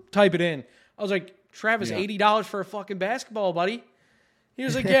 boop, boop, type it in. I was like, Travis, Yeah. $80 for a fucking basketball, buddy. He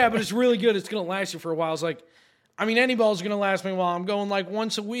was like, yeah, but it's really good. It's going to last you for a while. I was like, I mean, any ball's going to last me a while. I'm going like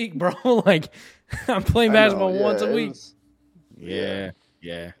once a week, bro. Like, I'm playing I know, basketball yeah, once a it week. was-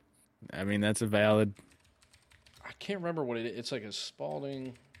 Yeah. I mean, that's a valid. I can't remember what it is. It's like a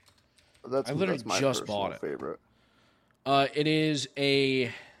Spalding. That's, I literally that's my just personal bought it. favorite. It is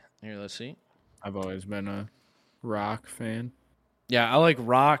a... Here, let's see. I've always been a rock fan. Yeah, I like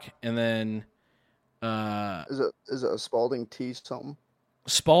rock, and then Is it a Spalding T something?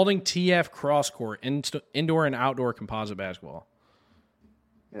 Spalding TF Cross Court, indoor and outdoor composite basketball.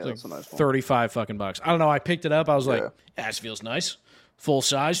 Yeah, that's a nice one. 35 fucking bucks. I don't know. I picked it up. I was like, Yeah. yeah, this feels nice. Full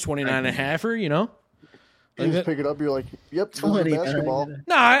size, 29 and a halfer, you know? You Like just that- pick it up. You're like, yep, this is 29. basketball.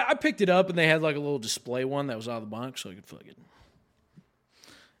 No, I picked it up, and they had like a little display one that was out of the box, so I could fucking...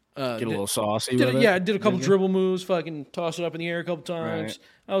 Get a little saucy Did with it, it. yeah, I did a couple Did you? dribble moves, fucking toss it up in the air a couple times.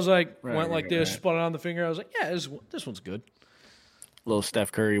 I was like, went like this, right. spun it on the finger. I was like, yeah, this one's good. Little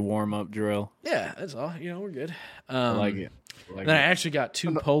Steph Curry warm up drill. Yeah, that's all. You know, we're good. I like it. Then I actually got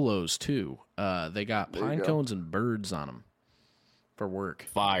 2 polos too. They got you pine go. cones and birds on them for work.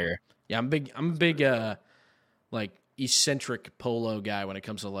 Fire. Yeah, I'm a big like eccentric polo guy when it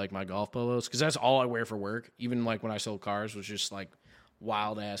comes to like my golf polos, because that's all I wear for work. Even like when I sold cars, was just like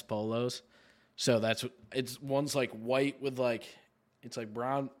wild ass polos. So one's like white with like, it's like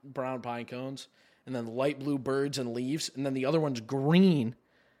brown pine cones, and then light blue birds and leaves, and then the other one's green,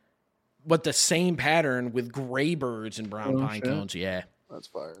 but the same pattern with gray birds and brown pine shit. cones. Yeah, That's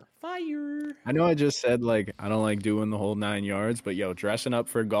fire. fire. I know I just said, like, I don't like doing the whole 9 yards, but, yo, dressing up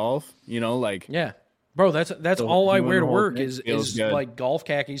for golf, you know, like, Yeah, bro, that's So all I doing wear to the whole work thing is feels good. like golf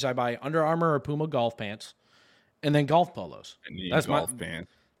khakis. I buy Under Armour or Puma golf pants, and then golf polos. That's golf my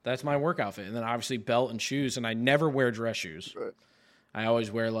pants. That's my work outfit, and then obviously belt and shoes. And I never wear dress shoes. Right. I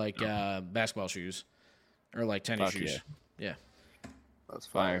always wear like basketball shoes or like tennis Fuck shoes. Yeah. That's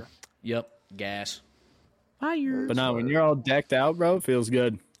fire. Yep. Gas. Fire. But no, when you're all decked out, bro, it feels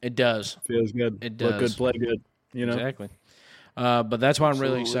good. It does. Feels good. It Look does. good, play good. You know? Exactly. But that's why I'm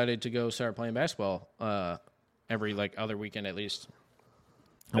really Absolutely. excited to go start playing basketball every like other weekend at least.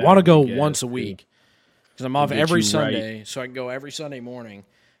 I want to go Yeah, once a too. week because I'm off get every you Sunday, so I can go every Sunday morning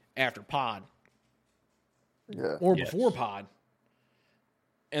after pod Yeah. or Yes. before pod,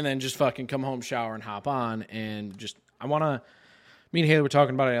 and then just fucking come home, shower, and hop on. And just I want to. Me and Haley were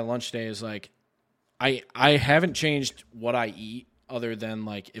talking about it at lunch today. Is like I haven't changed what I eat other than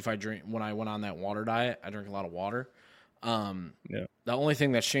like if I drink when I went on that water diet, I drink a lot of water. Yeah. The only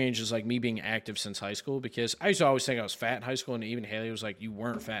thing that's changed is like me being active since high school, because I used to always think I was fat in high school, and even Haley was like, "You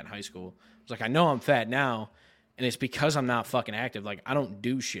weren't fat in high school." I was like, "I know I'm fat now, and it's because I'm not fucking active. Like I don't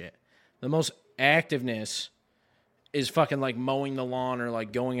do shit. The most activeness is fucking like mowing the lawn or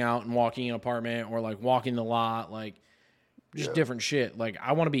like going out and walking an apartment or like walking the lot, like just different shit. Like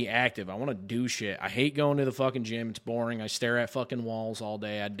I want to be active. I want to do shit. I hate going to the fucking gym. It's boring. I stare at fucking walls all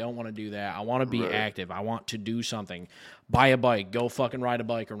day. I don't want to do that. I want to be active. I want to do something. Buy a bike. Go fucking ride a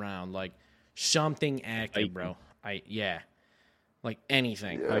bike around. Like something active, bro. Like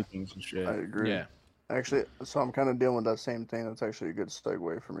anything. Yeah. Vikings and shit. I agree. Yeah. Actually, so I'm kind of dealing with that same thing. That's actually a good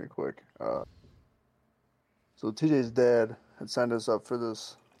segue for me, quick. So TJ's dad had signed us up for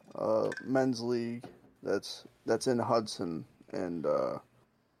this men's league that's in Hudson, and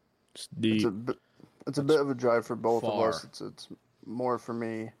It's it's deep. a bit of a drive for both far. of us. It's more for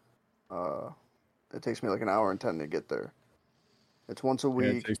me. It takes me like an hour and 10 to get there. It's once a Yeah,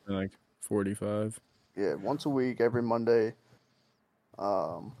 it week. takes me like 45. Yeah, once a week, every Monday.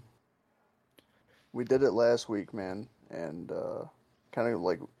 We did it last week, man, and kind of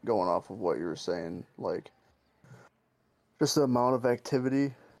like going off of what you were saying, like just the amount of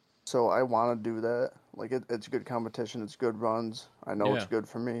activity. So I want to do that. Like it's good competition, it's good runs. I know it's good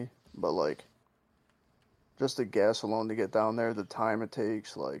for me, but like just the gas alone to get down there, the time it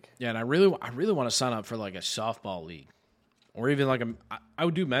takes, like Yeah, and I really want to sign up for like a softball league, or even like I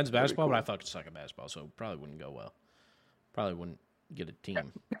would do men's basketball, but I fucking suck at basketball, so it probably wouldn't go well. Probably wouldn't get a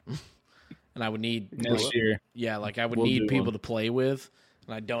team, and I would need Next year. Yeah, like I would We'll need do people one. to play with,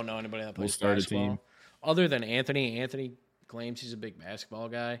 and I don't know anybody that plays start a basketball team. other than Anthony. Anthony claims he's a big basketball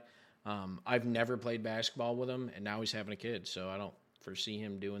guy. I've never played basketball with him, and now he's having a kid, so I don't foresee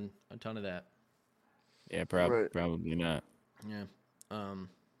him doing a ton of that. Yeah, Right. probably not. Yeah.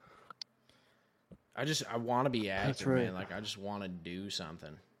 I want to be active, right. man. Like I just want to do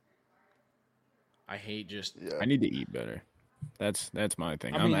something. I hate just yeah. I need to eat better. That's my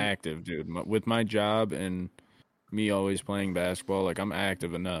thing. I I'm mean- active, dude. With my job and me always playing basketball, like I'm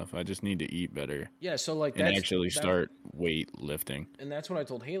active enough. I just need to eat better yeah. So like and that's actually that's- start weightlifting. and that's what I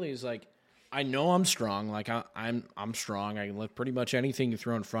told Haley is like, I know I'm strong. Like I'm strong. I can lift pretty much anything you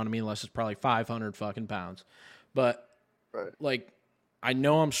throw in front of me, unless it's probably 500 fucking pounds. But Right. like, I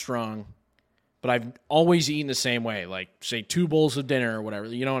know I'm strong, but I've always eaten the same way. Like, say 2 bowls of dinner or whatever.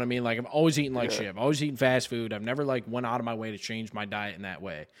 You know what I mean? Like, I'm always eating like shit. I've always eaten fast food. I've never like went out of my way to change my diet in that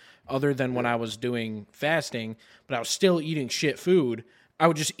way, other than when I was doing fasting. But I was still eating shit food. I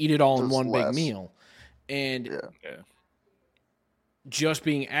would just eat it all in Just one big less. meal, and Yeah. just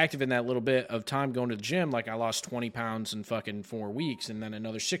being active in that little bit of time going to the gym, like I lost 20 pounds in fucking 4 weeks and then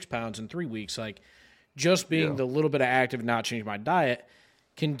another 6 pounds in 3 weeks. Like just being the little bit of active and not changing my diet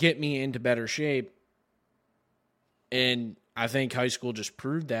can get me into better shape. And I think high school just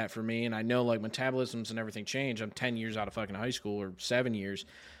proved that for me. And I know like metabolisms and everything change. I'm 10 years out of fucking high school or 7 years.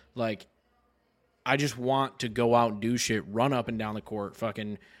 Like I just want to go out and do shit, run up and down the court,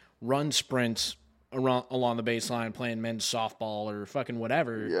 fucking run sprints along the baseline, playing men's softball or fucking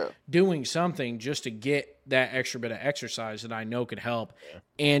whatever, doing something just to get that extra bit of exercise that I know could help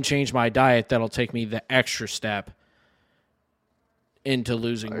and change my diet that'll take me the extra step into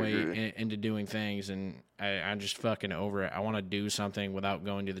losing weight and into doing things. And I'm just fucking over it. I want to do something without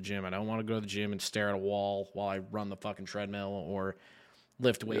going to the gym. I don't want to go to the gym and stare at a wall while I run the fucking treadmill or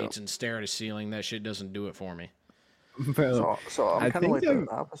lift weights and stare at a ceiling. That shit doesn't do it for me. Bro, So I'm kind of like the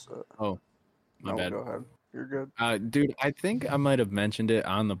opposite. oh, my bad. Go ahead. You're good. Dude, I think I might have mentioned it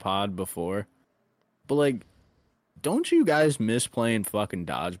on the pod before, but like, don't you guys miss playing fucking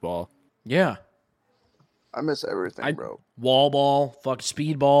dodgeball? Yeah. I miss everything, bro. Wall ball, fucking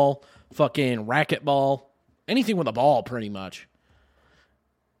speed ball, fucking racket ball, anything with a ball, pretty much.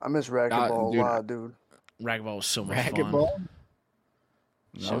 I miss racquetball a lot, dude. Racquetball was so much fun. Racquetball?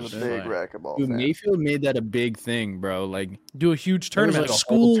 I was a big racquetball Dude, fan. Mayfield made that a big thing, bro. Like, Do a huge there was, tournament, like, a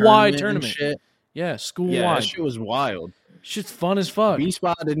a whole school-wide and tournament. shit. Yeah, school-wide. Yeah, that shit was wild. Shit's fun as fuck.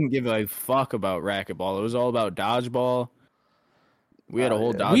 B-Spot didn't give a fuck about racquetball. It was all about dodgeball. We had a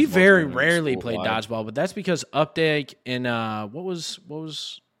whole dodgeball. We very tournament rarely played school-wide. dodgeball, but that's because Updike and what was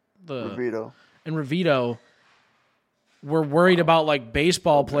the Revito. and Revito were worried about like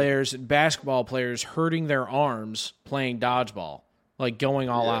baseball players and basketball players hurting their arms playing dodgeball, like going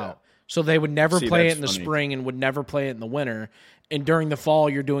all out. So they would never See, play it that's in the funny. spring and would never play it in the winter. And during the fall,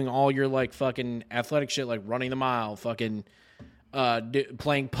 you're doing all your like fucking athletic shit, like running the mile, fucking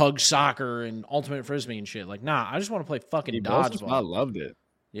playing pug soccer and ultimate frisbee and shit. Like, nah, I just want to play fucking I dodgeball. loved it.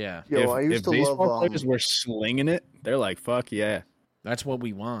 Yeah, Yo, I used if to baseball love players were slinging it, they're like, fuck yeah. that's what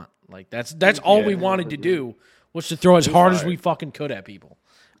we want. Like, that's all we wanted to do was to throw as hard as we fucking could at people.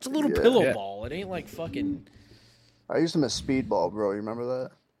 It's a little pillow ball. It ain't like fucking. I used to miss speedball, bro. You remember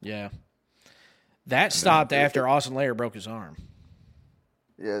that? Yeah. That stopped after Austin Layer broke his arm.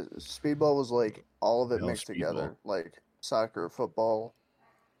 Yeah, speedball was like all of it Hell, mixed speedball. together, like soccer, football,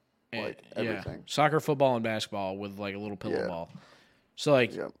 like Yeah. everything. Soccer, football, and basketball with like a little pillow Yeah. ball. So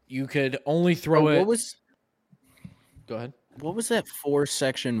like Yep. you could only throw it. Go ahead. What was that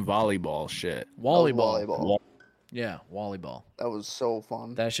 4-section volleyball shit? Volleyball. Volleyball. Yeah, volleyball. That was so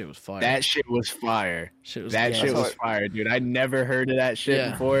fun. That shit was fire. That shit was fire. shit was That gas. shit was That's fire, dude. I'd never heard of that shit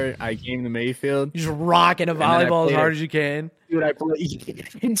Yeah. before I came to Mayfield. You just rocking a then I volleyball as played hard it. as you can. Dude, I played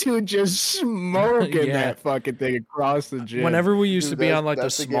into it just smoking Yeah. that fucking thing across the gym. Whenever we used Dude, to be that- on like the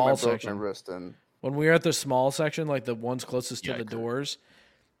that's game I small broke my section. wrist in. When we were at the small section, like the ones closest to the doors,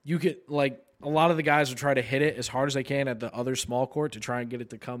 you could like a lot of the guys would try to hit it as hard as they can at the other small court to try and get it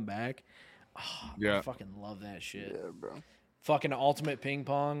to come back. I Yeah. fucking love that shit. Yeah, bro. Fucking ultimate ping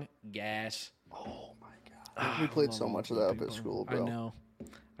pong, gas. Oh my god. We played I so love much of ultimate that up ping at pong. school, bro. I know.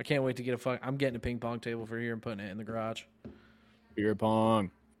 I can't wait to get I'm getting a ping pong table for here and putting it in the garage. Beer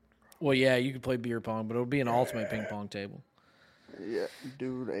pong. Well, yeah, you can play beer pong, but it'll be an ultimate ping pong table. Yeah,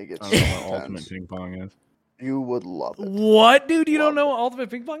 dude, it gets I so don't know what intense. ultimate ping pong is. You would love it. What, dude? You don't Love know it. what ultimate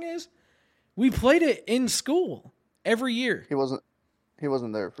ping pong is? We played it in school every year. He wasn't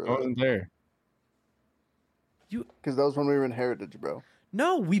there for I that. wasn't there. Because that was when we were in Heritage, bro.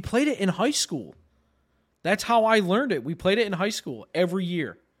 No, we played it in high school. That's how I learned it. We played it in high school every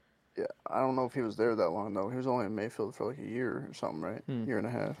year. Yeah, I don't know if he was there that long, though. He was only in Mayfield for like a year or something, right? Year and a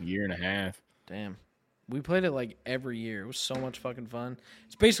half. Year and a half. Damn. We played it like every year. It was so much fucking fun.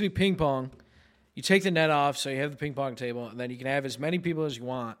 It's basically ping pong. You take the net off, so you have the ping pong table, and then you can have as many people as you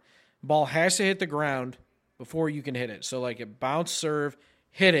want. Ball has to hit the ground before you can hit it. So, like, it bounce, serve,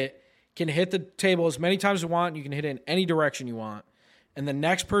 hit it, can hit the table as many times as you want, and you can hit it in any direction you want. And the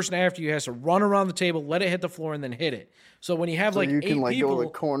next person after you has to run around the table, let it hit the floor, and then hit it. So when you have So like you 8 can, like, people, go to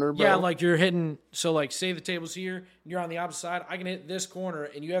the corner, bro? yeah, like you're hitting. So like, say the table's here, and you're on the opposite side. I can hit this corner,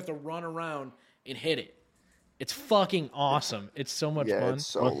 and you have to run around and hit it. It's fucking awesome. It's so much Yeah, fun. it's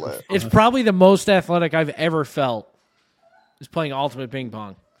so lit. It's probably the most athletic I've ever felt. Is playing ultimate ping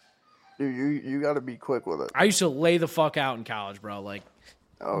pong. Dude, you got to be quick with it. I used to lay the fuck out in college, bro. Like,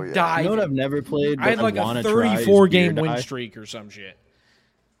 Oh, yeah. dive. You know what I've never played? I had but like a wanna try is 34 beer game win die? streak or some shit.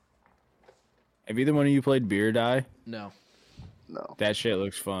 Have either one of you played beer die? No, No. That shit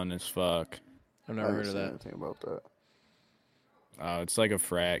looks fun as fuck. I've I never haven't heard of seen that. anything about that. It's like a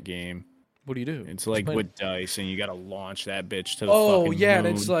frat game. What do you do? It's like Explain. with dice, and you got to launch that bitch to the Oh fucking yeah, moon.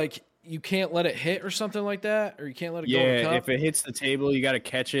 and it's like you can't let it hit or something like that, or you can't let it go in the Yeah, cup. if it hits the table, you got to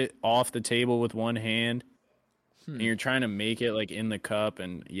catch it off the table with one hand. Hmm. And you're trying to make it like in the cup,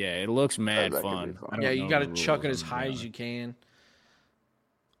 and yeah, it looks mad that could be fun. fun. I don't Yeah, you know got to the chuck it rules as on high that. as you can.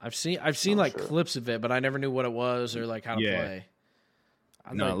 I've seen like sure. clips of it, but I never knew what it was or like how to Yeah. play.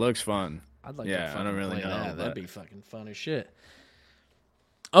 I'd No, like, it looks fun. I'd like yeah, to I fucking don't really play know, that. That'd but- be fucking fun as shit.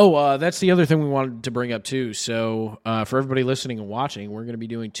 Oh, that's the other thing we wanted to bring up too. So, for everybody listening and watching, we're going to be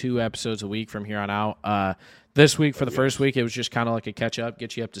doing 2 episodes a week from here on out. This week, for the first week, it was just kind of like a catch up,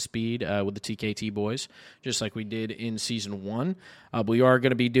 get you up to speed with the TKT boys, just like we did in season 1. We are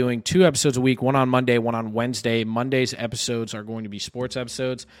going to be doing 2 episodes a week, one on Monday, one on Wednesday. Monday's episodes are going to be sports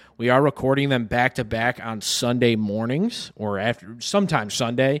episodes. We are recording them back to back on Sunday mornings, or after sometimes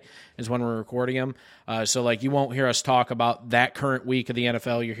Sunday is when we're recording them. So, like, you won't hear us talk about that current week of the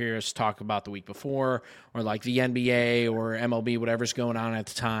NFL. You hear us talk about the week before, or like the NBA or MLB, whatever's going on at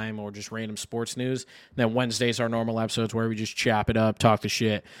the time, or just random sports news. Then Wednesdays are normal episodes where we just chop it up, talk the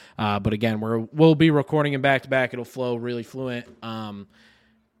shit. But again, we'll be recording them back to back. It'll flow really fluent.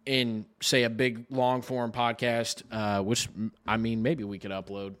 In say a big long form podcast, which I mean maybe we could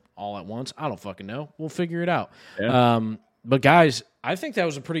upload all at once. I don't fucking know. We'll figure it out. Yeah. But guys, I think that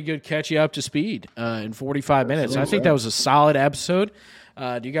was a pretty good catch you up to speed in 45 minutes. I think that was a solid episode.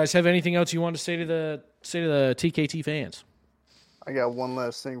 Do you guys have anything else you want to say to the TKT fans? I got one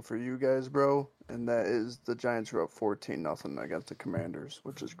last thing for you guys, bro, and that is the Giants are up 14-0 against the Commanders,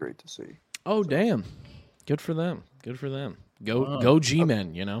 which is great to see. Oh damn, good for them. Good for them. Go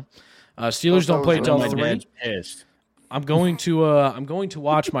G-men. You know, Steelers don't play was till My 3. dad's pissed. I'm going to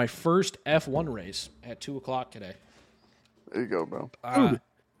watch my first F1 race at 2:00 today. There you go, bro.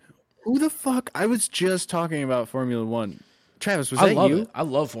 Who the fuck? I was just talking about Formula One. Travis, was I that love you? it. I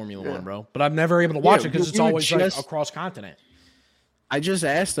love Formula 1, bro. But I'm never able to watch it because it's you always like just- across continent. I just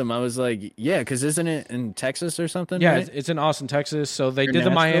asked him. I was like, yeah, because isn't it in Texas or something? Yeah, right? it's in Austin, Texas. So they Or did the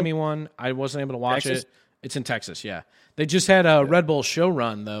Nashville? Miami one. I wasn't able to watch Texas? it. It's in Texas, yeah. They just had a Red Bull show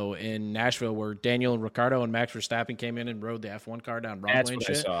run, though, in Nashville where Daniel Ricciardo and Max Verstappen came in and rode the F1 car down Broadway That's and what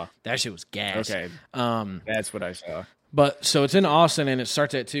I shit. saw. That shit was gas. Okay. That's what I saw. But so it's in Austin and it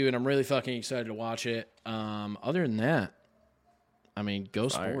starts at 2, and I'm really fucking excited to watch it. Other than that, I mean, go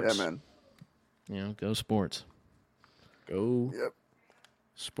sports. Yeah, man. You know, go sports. Go Yep.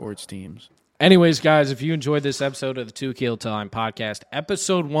 sports teams. Anyways, guys, if you enjoyed this episode of the 2 Kill Time podcast,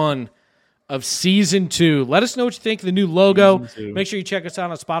 episode 1 of season 2, let us know what you think of the new logo. Season 2. Make sure you check us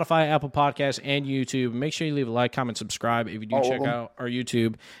out on Spotify, Apple Podcasts, and YouTube. Make sure you leave a like, comment, subscribe if you do All of check them. out our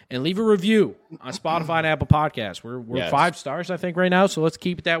YouTube, and leave a review on Spotify and Apple Podcasts. We're Yes. 5 stars, I think, right now, so let's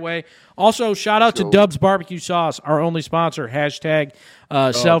keep it that way. Also, shout out to Dubs Barbecue Sauce, our only sponsor. Hashtag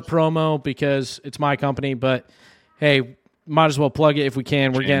self-promo because it's my company, but hey, might as well plug it if we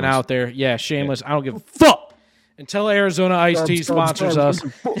can. We're getting Shameless. out there. Yeah, shameless. I don't give a fuck. Until Arizona Iced Tea sponsors us.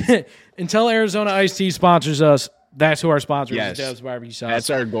 Until Arizona Iced Tea sponsors us, that's who our sponsor Yes. is, Dubs Barbecue Sauce. That's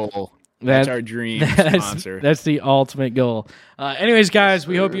our goal. That's our dream sponsor. That's the ultimate goal. Anyways, guys,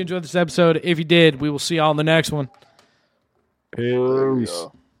 we hope you enjoyed this episode. If you did, we will see y'all on the next one. Peace.